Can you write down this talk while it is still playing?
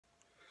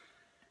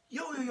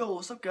Yo,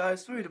 what's up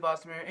guys? Three the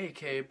Boss Man,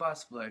 aka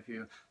Boss of Life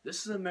here.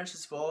 This is a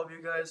message for all of you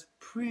guys.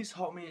 Please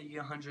help me get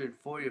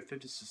 140 or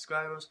 50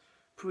 subscribers.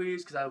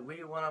 Please, because I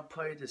really want to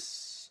play this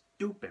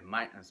stupid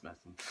Minecraft.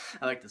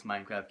 I like this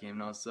Minecraft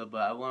game also,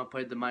 but I want to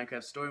play the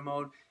Minecraft story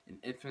mode in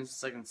Infinite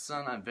Second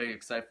Son. I'm very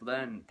excited for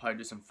that and probably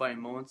do some fighting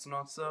moments and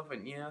all stuff.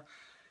 And yeah,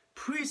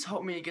 please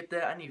help me get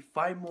that. I need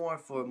 5 more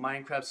for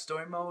Minecraft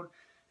story mode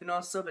and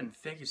all stuff. And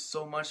thank you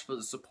so much for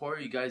the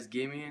support you guys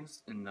gave me in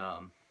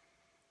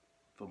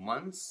for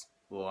months.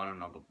 Well, I don't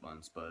know about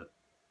months, but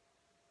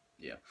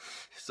yeah.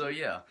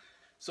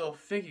 So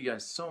thank you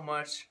guys so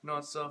much.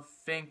 No, so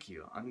thank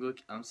you.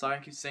 I'm sorry I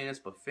keep saying this,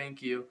 but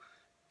thank you,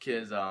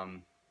 cause I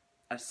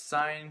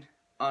signed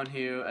on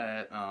here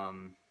at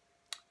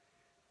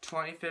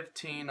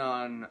 2015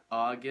 on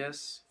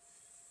August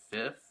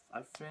 5th,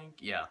 I think.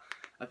 Yeah,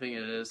 I think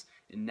it is.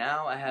 And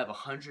now I have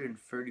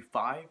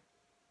 135.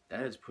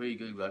 That is pretty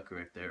good luck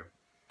right there.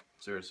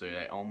 Seriously,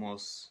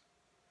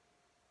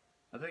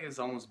 I think it's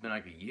almost been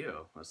like a year.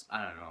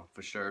 I don't know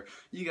for sure.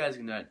 You guys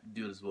can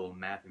do this little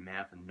math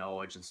and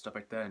knowledge and stuff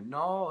like that.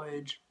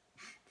 Knowledge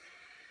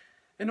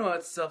and all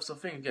that stuff. So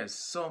thank you guys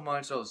so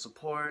much for all the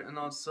support and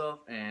all that stuff.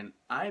 And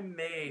I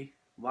may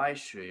live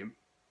stream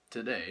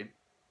today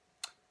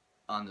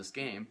on this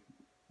game,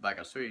 Black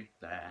Ops 3,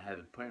 that I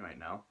haven't playing right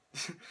now.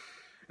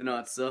 And all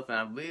that stuff. And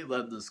I really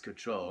love this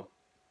control.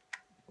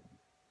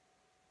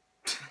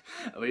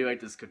 I really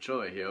like this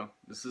controller here.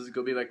 This is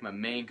gonna be like my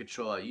main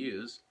controller I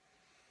use.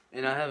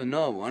 And I have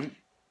another one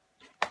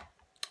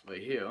right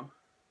here,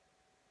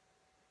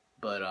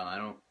 but I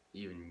don't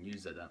even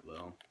use it that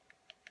well.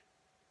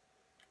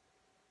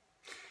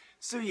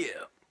 So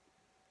yeah,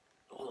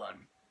 hold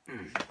on.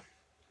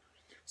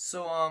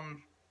 So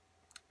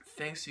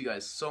thanks you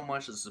guys so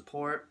much for the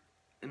support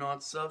and all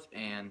that stuff.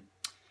 And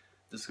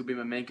this could be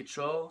my main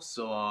control.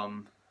 So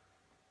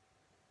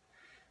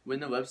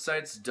when the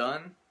website's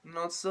done and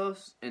all that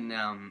stuff, and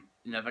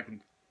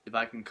if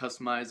I can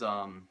customize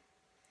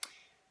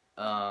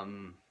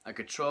a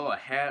control, a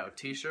hat, or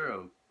t-shirt,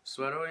 or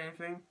sweater, or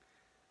anything,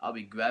 I'll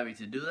be glad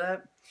to do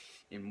that.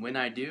 And when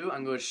I do,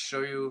 I'm going to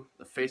show you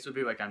the face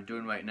review like I'm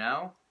doing right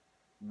now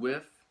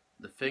with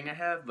the thing I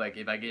have. Like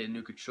if I get a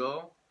new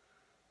control,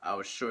 I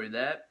will show you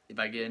that. If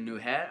I get a new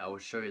hat, I will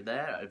show you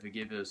that. If I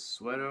give you a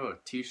sweater or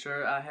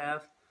t-shirt I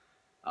have,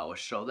 I will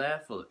show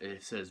that.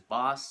 It says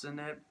boss in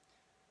it.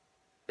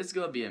 It's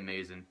going to be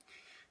amazing.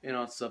 You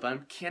know, stuff. I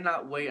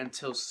cannot wait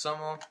until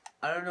summer.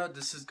 I don't know if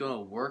this is gonna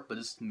work, but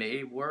this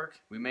may work.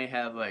 We may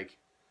have like,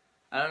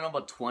 I don't know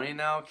about 20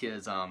 now,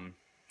 cause some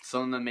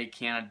of them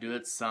cannot do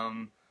it.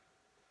 Some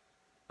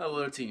a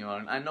little too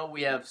young. I know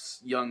we have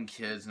young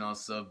kids and all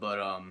stuff, but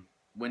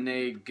when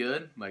they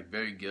good, like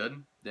very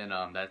good, then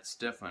that's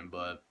different.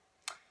 But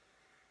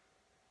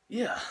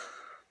yeah,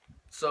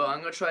 so I'm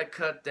gonna try to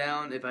cut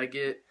down if I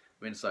get.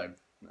 Sorry,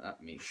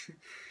 not me.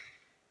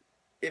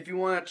 If you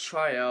want to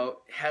try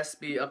out, it has to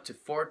be up to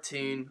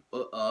 14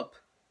 or up,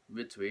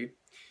 literally.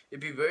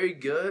 If you're very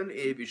good,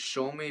 if you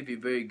show me if you're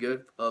very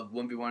good of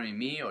 1v1ing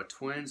me or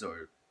twins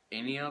or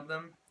any of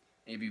them,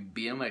 if you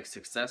beat them like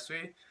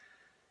successfully,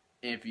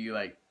 if you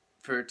like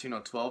 13 or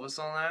 12 or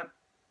something like that,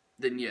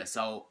 then yes,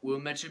 we'll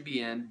mention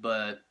the end.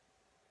 But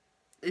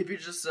if you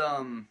just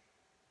I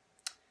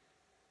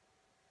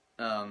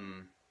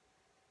don't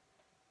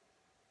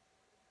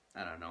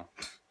know.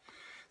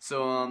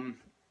 So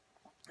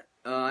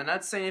I'm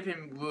not saying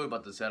anything rude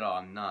about this at all.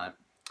 I'm not.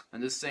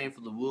 I'm just saying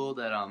for the rule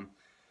that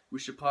we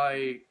should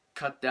probably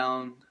cut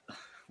down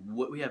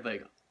what we have.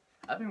 Like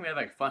I think we have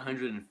like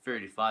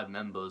 535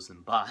 members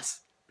in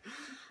boss,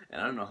 and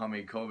I don't know how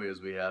many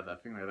co-viewers we have. I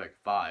think we have like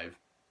 5.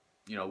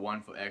 You know,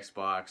 1 for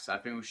Xbox. I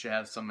think we should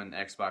have some in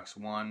Xbox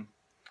One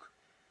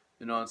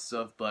and all that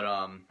stuff.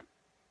 But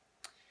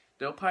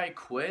they'll probably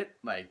quit.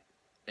 Like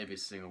every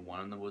single one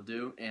of them will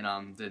do,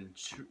 and then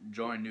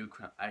join new.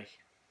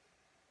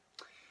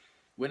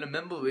 When a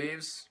member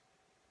leaves,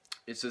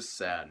 it's just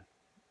sad.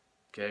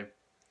 Okay,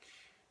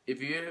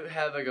 if you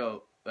have like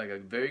a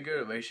very good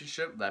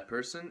relationship with that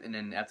person, and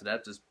then after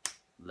that just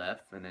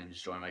left, and then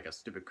just join like a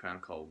stupid crown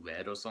called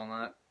Red or something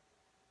like that.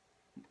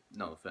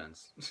 No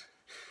offense.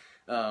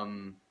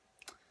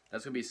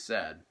 That's gonna be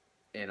sad,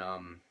 and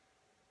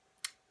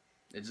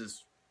it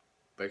just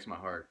breaks my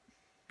heart.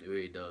 It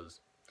really does.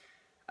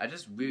 I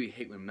just really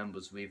hate when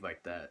members leave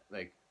like that.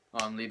 Like,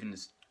 oh, I'm leaving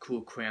this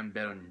cool cram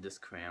better than this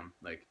cram.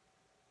 Like.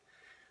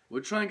 We're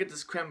trying to get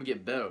this cram to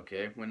get better,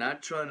 okay? We're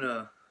not trying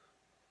to,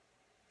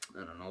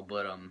 I don't know,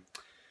 but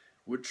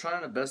we're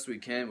trying the best we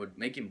can. We're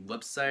making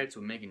websites,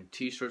 we're making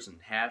t-shirts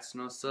and hats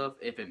and all stuff,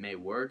 if it may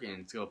work, and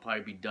it's gonna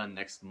probably be done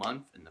next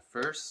month in the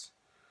 1st.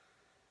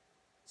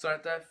 Something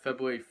like that,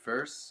 February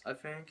 1st, I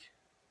think.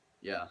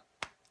 Yeah.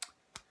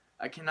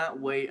 I cannot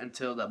wait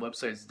until that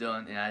website's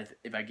done, and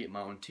if I get my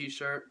own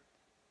t-shirt,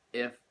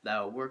 if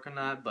that'll work or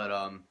not,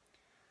 but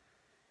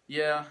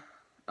yeah,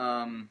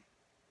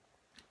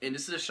 and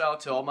this is a shout out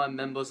to all my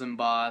members in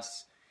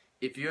Boss.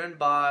 If you're in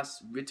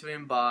Boss, literally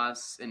in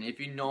Boss, and if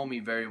you know me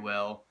very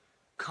well,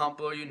 comment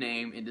below your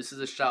name, and this is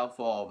a shout out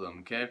for all of them,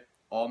 okay?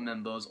 All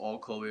members, all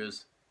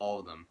co-viewers, all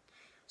of them.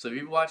 So if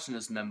you're watching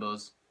this,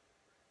 members,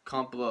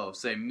 comment below.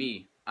 Say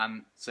me.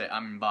 I'm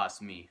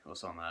boss me or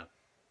something like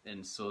that.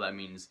 And so that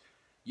means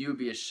you would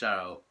be a shout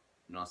out.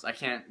 You know, so I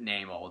can't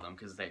name all of them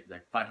because they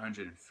like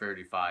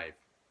 535.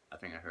 I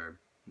think I heard.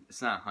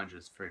 It's not 100.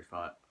 It's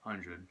 35.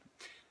 100.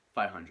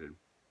 500.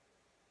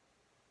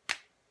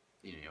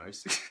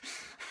 Anyways.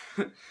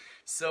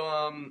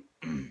 So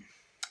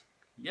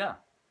yeah.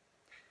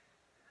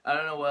 I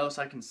don't know what else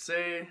I can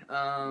say.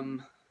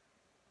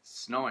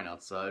 Snowing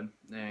outside,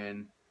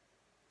 and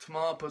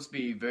tomorrow supposed to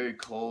be very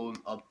cold,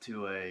 up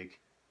to like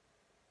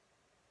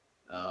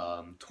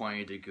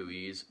 20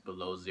 degrees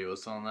below zero,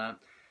 something like that.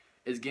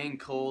 It's getting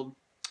cold,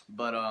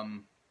 but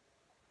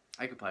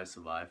I could probably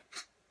survive.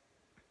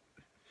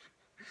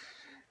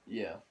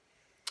 Yeah.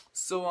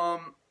 So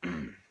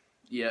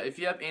yeah, if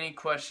you have any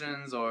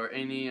questions or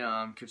any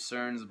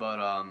concerns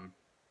about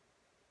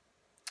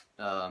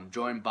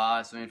join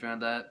bots or anything like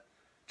that,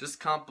 just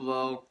comment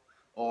below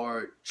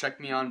or check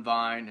me on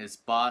Vine. It's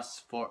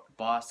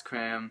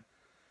bosscram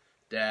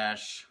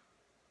dash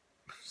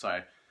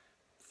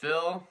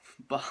Phil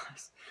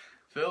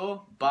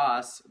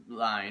Boss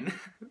Line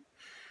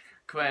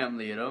Cram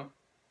Leader,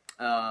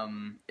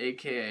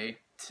 aka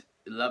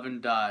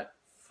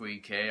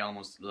 11.3K,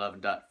 almost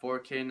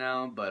 11.4K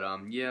now. But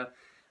yeah,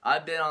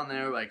 I've been on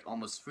there like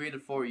almost 3 to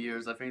 4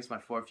 years. I think it's my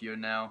 4th year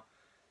now.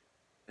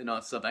 And all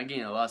that stuff. I'm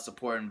getting a lot of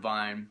support in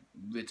Vine.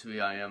 Literally,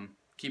 I am.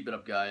 Keep it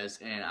up, guys,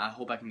 and I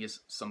hope I can get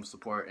some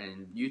support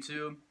in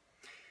YouTube.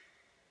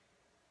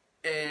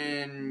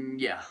 And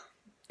yeah,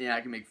 I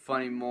can make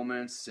funny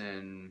moments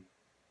and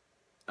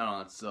all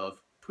that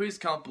stuff. Please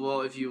comment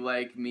below if you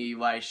like me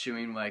live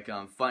streaming like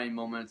funny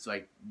moments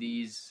like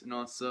these and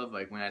all that stuff.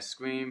 Like when I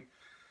scream,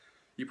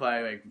 you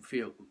probably like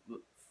feel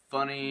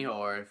funny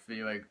or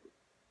feel like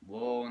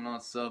whoa and all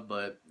that stuff.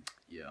 But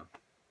yeah.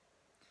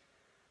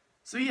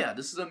 So yeah,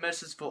 this is a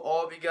message for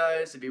all of you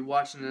guys. If you're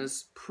watching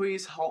this,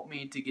 please help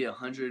me to get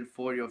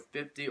 140 or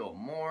 50 or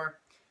more.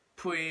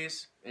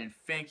 Please, and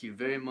thank you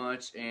very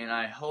much. And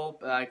I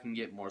hope I can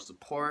get more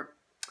support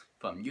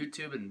from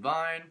YouTube and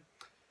Vine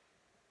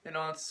and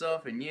all that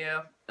stuff. And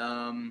yeah,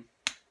 I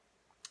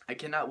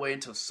cannot wait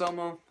until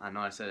summer. I know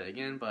I said it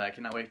again, but I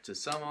cannot wait until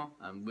summer.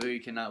 I really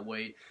cannot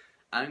wait.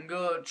 I'm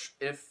gonna,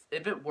 if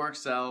it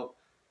works out,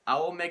 I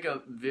will make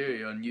a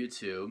video on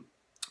YouTube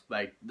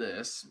like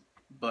this.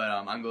 But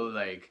I'm gonna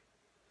like,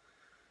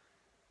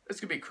 it's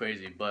gonna be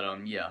crazy.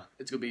 But yeah,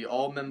 it's gonna be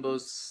all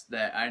members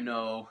that I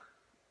know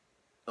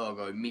are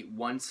gonna meet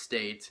one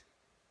state,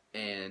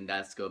 and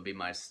that's gonna be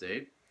my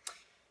state.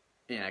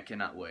 And I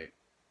cannot wait.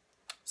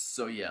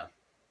 So yeah,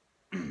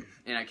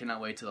 and I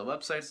cannot wait till the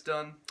website's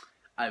done.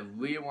 I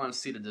really want to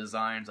see the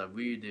designs. I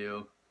really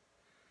do.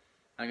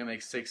 I'm gonna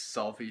make 6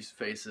 selfie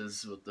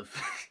faces with the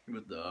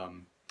with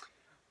the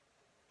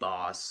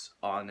boss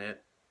on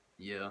it.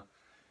 Yeah.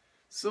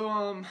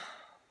 So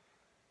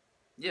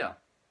yeah,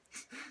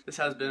 this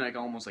has been like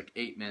almost like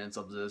 8 minutes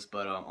of this,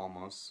 but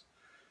almost.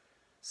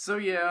 So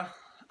yeah,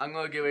 I'm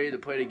gonna get ready to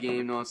play the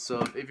game now.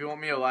 So if you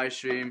want me to live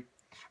stream,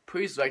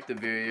 please like the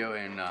video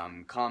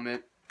and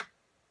comment.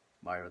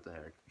 Why, what the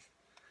heck?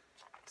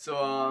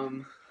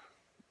 So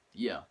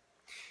yeah.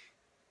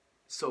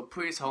 So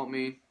please help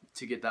me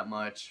to get that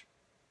much.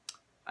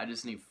 I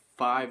just need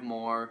 5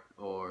 more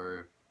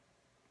or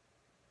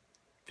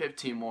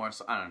 15 more.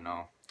 So I don't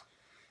know.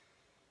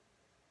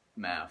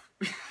 Math.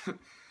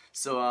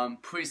 So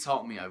please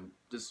help me.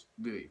 Just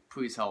really,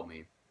 please help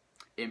me,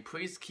 and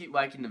please keep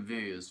liking the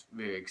videos,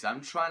 really, because I'm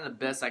trying the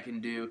best I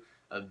can do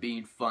of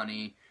being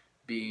funny,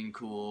 being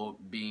cool,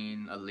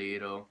 being a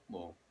leader.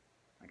 Well,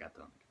 I got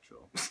that under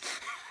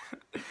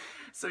control.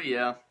 So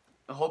yeah,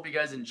 I hope you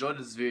guys enjoyed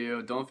this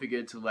video. Don't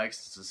forget to like,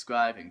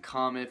 subscribe, and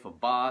comment for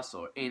boss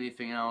or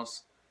anything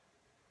else.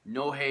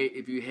 No hate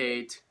if you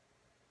hate.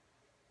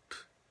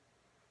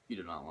 You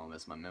do not want to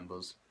miss my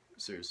members,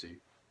 seriously,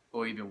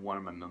 or even one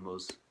of my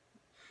members.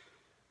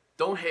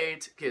 Don't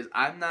hate, because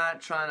I'm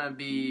not trying to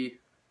be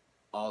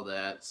all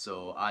that,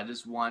 so I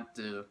just want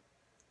to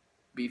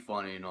be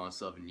funny and all that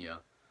stuff, and yeah.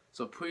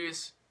 So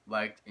please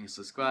like and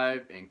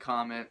subscribe and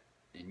comment,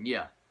 and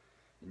yeah.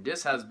 And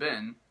this has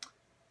been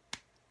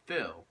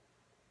Phil.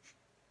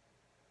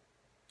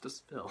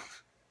 Just Phil.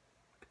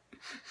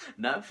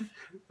 Not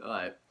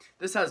alright.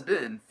 This has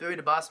been Phil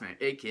the Boss Man,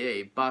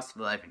 aka Boss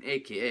for Life, and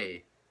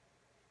aka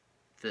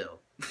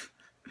Phil.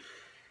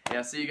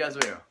 Yeah, see you guys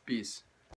later. Peace.